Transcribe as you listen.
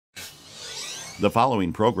The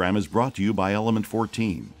following program is brought to you by Element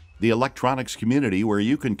 14, the electronics community where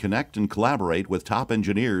you can connect and collaborate with top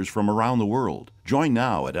engineers from around the world. Join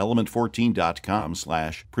now at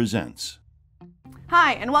element14.com/presents.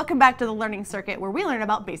 Hi, and welcome back to the Learning Circuit, where we learn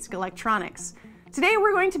about basic electronics. Today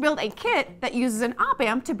we're going to build a kit that uses an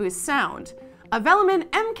op-amp to boost sound, a Velleman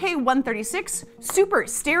MK136 Super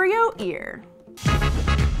Stereo Ear.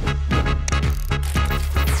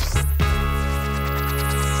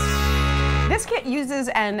 This kit uses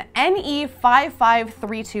an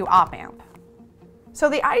NE5532 op-amp. So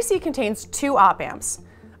the IC contains two op-amps.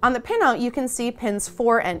 On the pinout you can see pins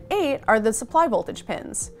 4 and 8 are the supply voltage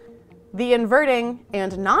pins, the inverting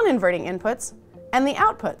and non-inverting inputs, and the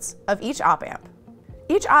outputs of each op-amp.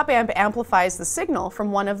 Each op-amp amplifies the signal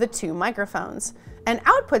from one of the two microphones and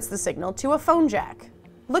outputs the signal to a phone jack.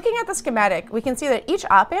 Looking at the schematic, we can see that each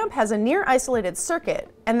op-amp has a near isolated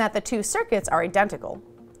circuit and that the two circuits are identical.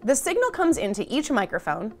 The signal comes into each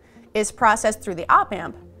microphone, is processed through the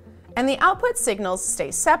op-amp, and the output signals stay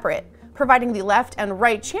separate, providing the left and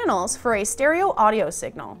right channels for a stereo audio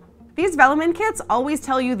signal. These Velleman kits always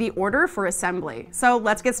tell you the order for assembly, so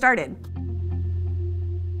let's get started.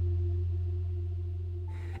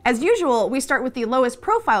 As usual, we start with the lowest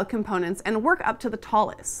profile components and work up to the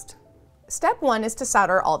tallest. Step 1 is to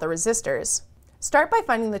solder all the resistors. Start by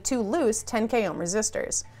finding the two loose 10K ohm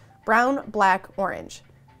resistors, brown, black, orange,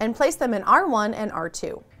 and place them in R1 and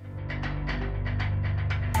R2.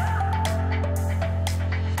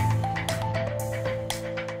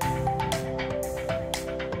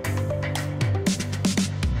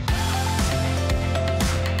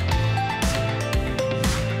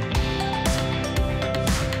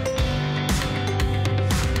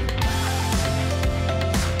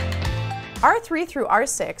 R3 through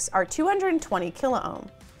R6 are 220 kiloohm.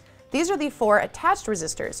 These are the four attached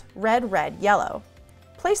resistors, red, red, yellow.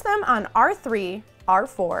 Place them on R3,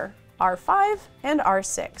 R4, R5, and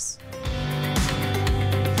R6.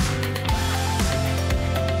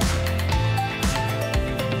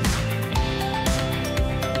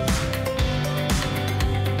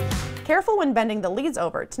 Careful when bending the leads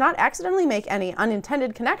over to not accidentally make any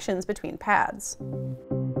unintended connections between pads.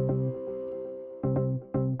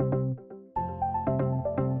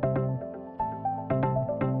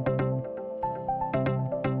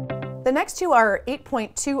 The next two are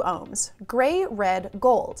 8.2 ohms, gray, red,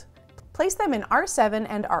 gold. Place them in R7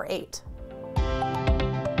 and R8.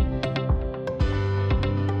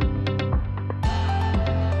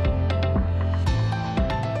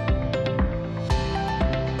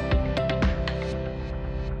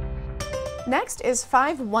 Next is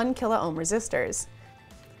 5 1 kiloohm resistors.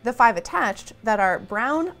 The 5 attached that are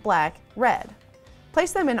brown, black, red.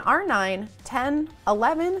 Place them in R9, 10,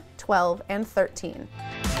 11, 12, and 13.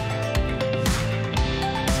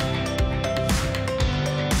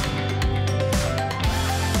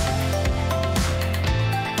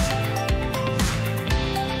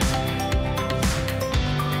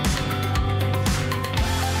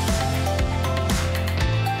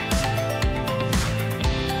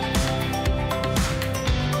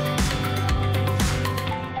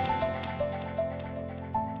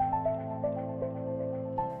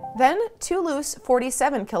 Then, two loose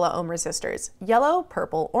 47 kiloohm resistors, yellow,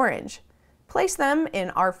 purple, orange. Place them in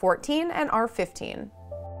R14 and R15.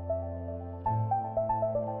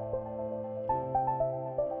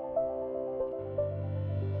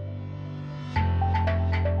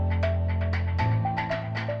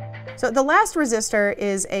 So the last resistor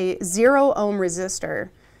is a 0 ohm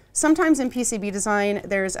resistor. Sometimes in PCB design,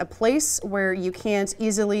 there's a place where you can't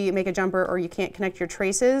easily make a jumper or you can't connect your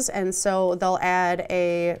traces, and so they'll add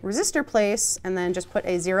a resistor place and then just put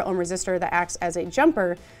a 0 ohm resistor that acts as a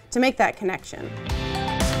jumper to make that connection.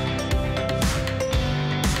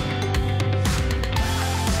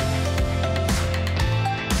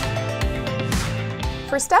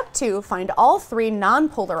 For step 2, find all three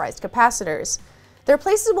non-polarized capacitors. Their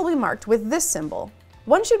places will be marked with this symbol.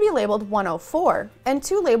 One should be labeled 104 and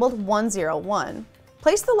two labeled 101.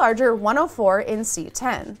 Place the larger 104 in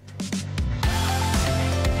C10.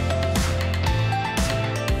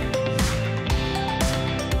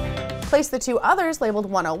 Place the two others labeled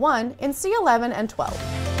 101 in C11 and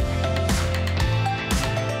 12.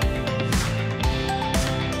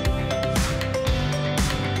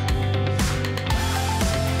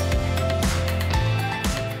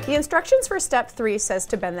 The instructions for step 3 says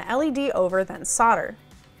to bend the LED over, then solder.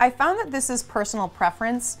 I found that this is personal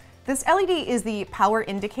preference. This LED is the power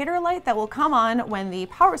indicator light that will come on when the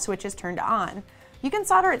power switch is turned on. You can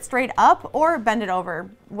solder it straight up or bend it over,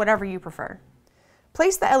 whatever you prefer.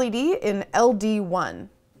 Place the LED in LD1.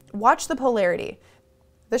 Watch the polarity.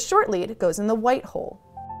 The short lead goes in the white hole.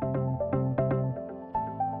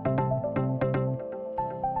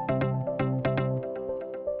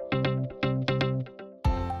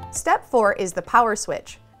 Step 4 is the power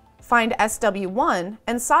switch. Find SW1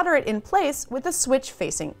 and solder it in place with the switch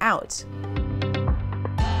facing out.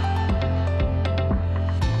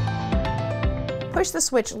 Push the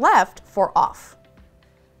switch left for off.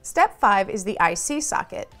 Step 5 is the IC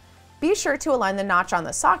socket. Be sure to align the notch on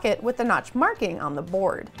the socket with the notch marking on the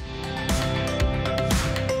board.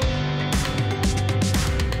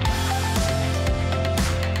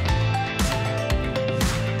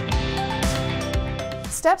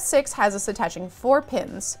 Step 6 has us attaching 4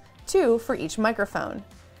 pins, 2 for each microphone.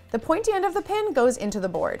 The pointy end of the pin goes into the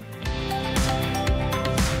board.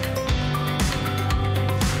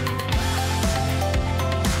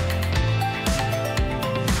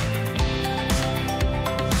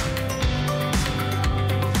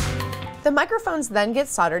 The microphones then get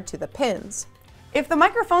soldered to the pins. If the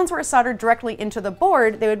microphones were soldered directly into the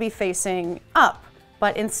board, they would be facing up.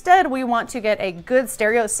 But instead, we want to get a good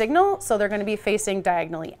stereo signal, so they're going to be facing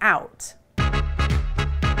diagonally out.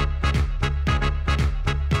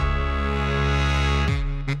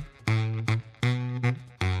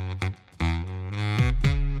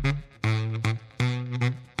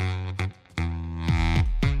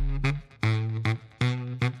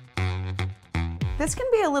 This can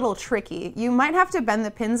be a little tricky. You might have to bend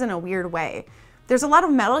the pins in a weird way. There's a lot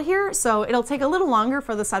of metal here, so it'll take a little longer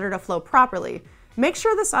for the solder to flow properly. Make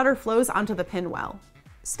sure the solder flows onto the pin well.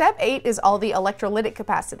 Step 8 is all the electrolytic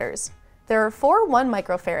capacitors. There are 4 1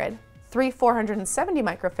 microfarad, 3 470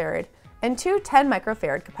 microfarad, and 2 10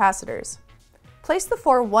 microfarad capacitors. Place the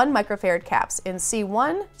 4 1 microfarad caps in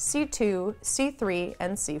C1, C2, C3,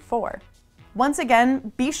 and C4. Once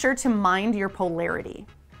again, be sure to mind your polarity.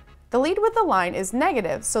 The lead with the line is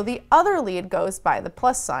negative, so the other lead goes by the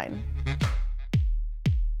plus sign.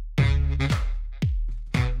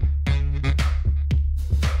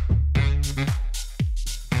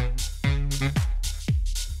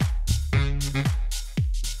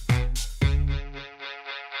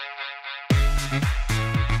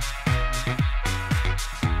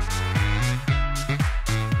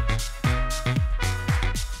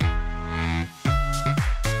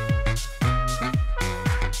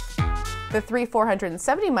 The 3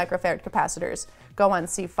 470 microfarad capacitors go on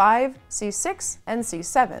C5, C6, and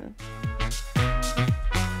C7.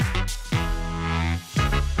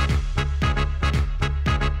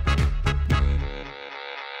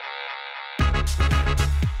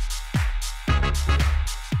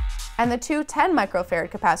 And the 2 10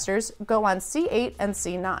 microfarad capacitors go on C8 and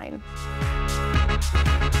C9.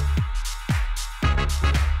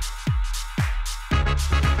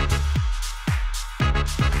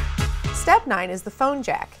 Step 9 is the phone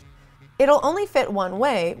jack. It'll only fit one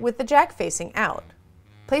way with the jack facing out.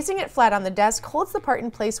 Placing it flat on the desk holds the part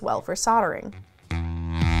in place well for soldering.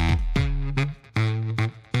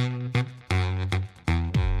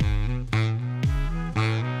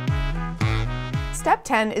 Step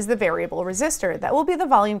 10 is the variable resistor that will be the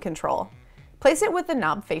volume control. Place it with the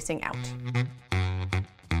knob facing out.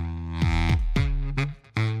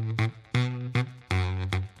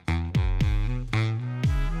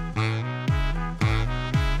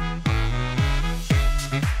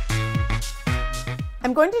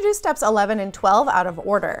 I'm going to do steps 11 and 12 out of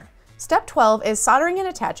order. Step 12 is soldering and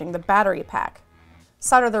attaching the battery pack.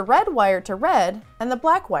 Solder the red wire to red and the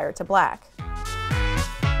black wire to black.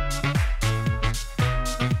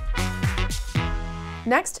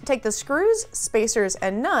 Next, take the screws, spacers,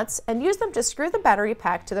 and nuts and use them to screw the battery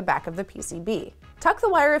pack to the back of the PCB. Tuck the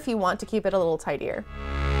wire if you want to keep it a little tighter.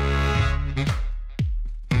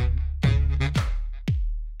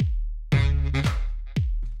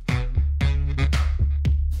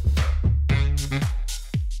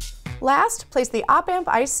 Last, place the OpAmp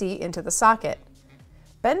IC into the socket.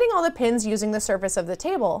 Bending all the pins using the surface of the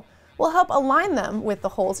table will help align them with the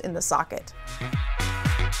holes in the socket.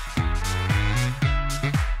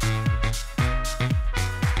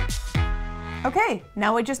 Okay,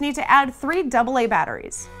 now we just need to add 3 AA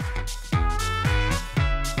batteries.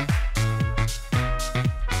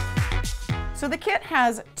 So the kit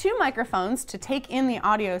has 2 microphones to take in the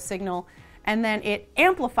audio signal, and then it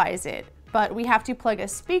amplifies it. But we have to plug a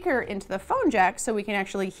speaker into the phone jack so we can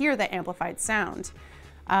actually hear the amplified sound.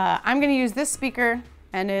 I'm going to use this speaker,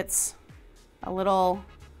 and it's a little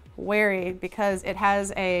wary because it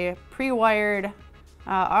has a pre-wired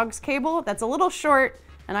aux cable that's a little short,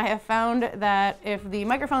 and I have found that if the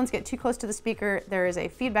microphones get too close to the speaker, there is a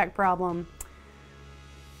feedback problem.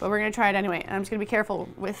 But we're going to try it anyway, and I'm just going to be careful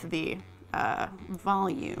with the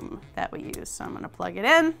volume that we use. So I'm gonna plug it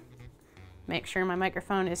in, make sure my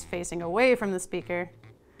microphone is facing away from the speaker,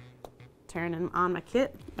 turn on my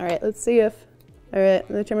kit. All right, let's see if, all right,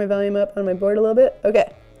 let me turn my volume up on my board a little bit.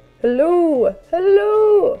 Okay, hello,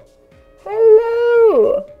 hello,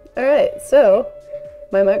 hello. All right, so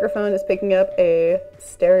my microphone is picking up a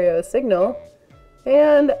stereo signal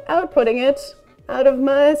and outputting it out of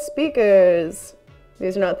my speakers.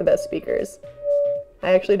 These are not the best speakers.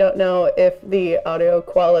 I actually don't know if the audio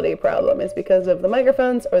quality problem is because of the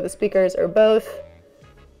microphones or the speakers or both.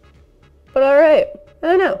 But all right, I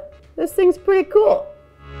don't know. This thing's pretty cool.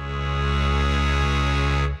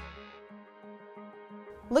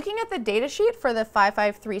 Looking at the datasheet for the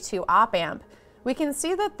 5532 op amp, we can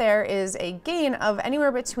see that there is a gain of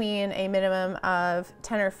anywhere between a minimum of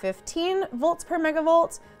 10 or 15 volts per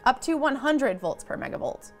megavolt up to 100 volts per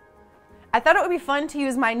megavolt. I thought it would be fun to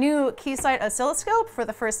use my new Keysight oscilloscope for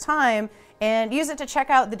the first time and use it to check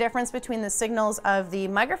out the difference between the signals of the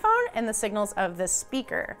microphone and the signals of the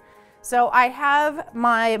speaker. So I have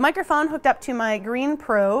my microphone hooked up to my green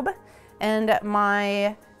probe and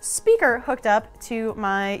my speaker hooked up to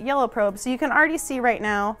my yellow probe. So you can already see right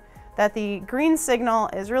now that the green signal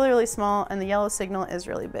is really, really small and the yellow signal is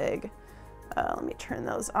really big. Let me turn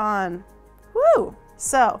those on. Woo!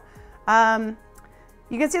 So,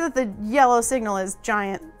 you can see that the yellow signal is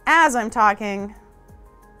giant as I'm talking.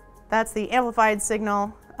 That's the amplified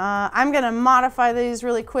signal. I'm gonna modify these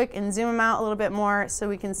really quick and zoom them out a little bit more so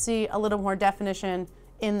we can see a little more definition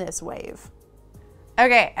in this wave.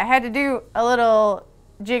 Okay, I had to do a little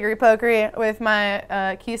jiggery pokery with my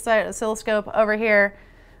Keysight oscilloscope over here.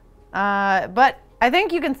 But I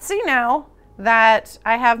think you can see now that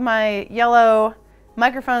I have my yellow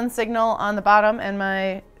microphone signal on the bottom and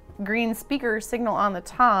my green speaker signal on the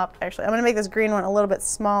top. Actually, I'm gonna make this green one a little bit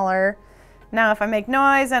smaller. Now if I make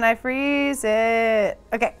noise and I freeze it,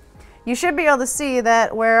 okay. You should be able to see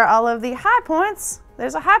that where all of the high points,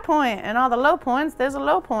 there's a high point, and all the low points, there's a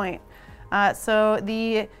low point. So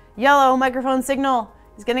the yellow microphone signal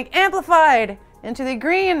is getting amplified into the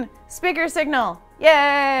green speaker signal.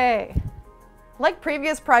 Yay! Like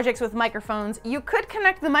previous projects with microphones, you could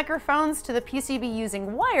connect the microphones to the PCB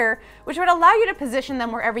using wire, which would allow you to position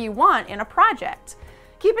them wherever you want in a project.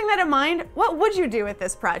 Keeping that in mind, what would you do with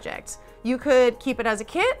this project? You could keep it as a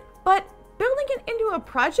kit, but building it into a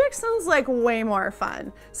project sounds like way more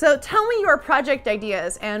fun. So tell me your project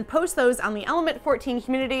ideas and post those on the Element 14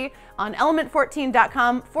 community on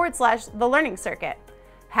element14.com/the learning circuit.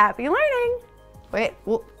 Happy learning! Wait,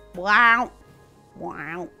 wow.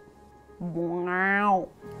 Wow. Wow.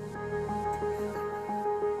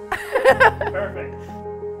 Perfect.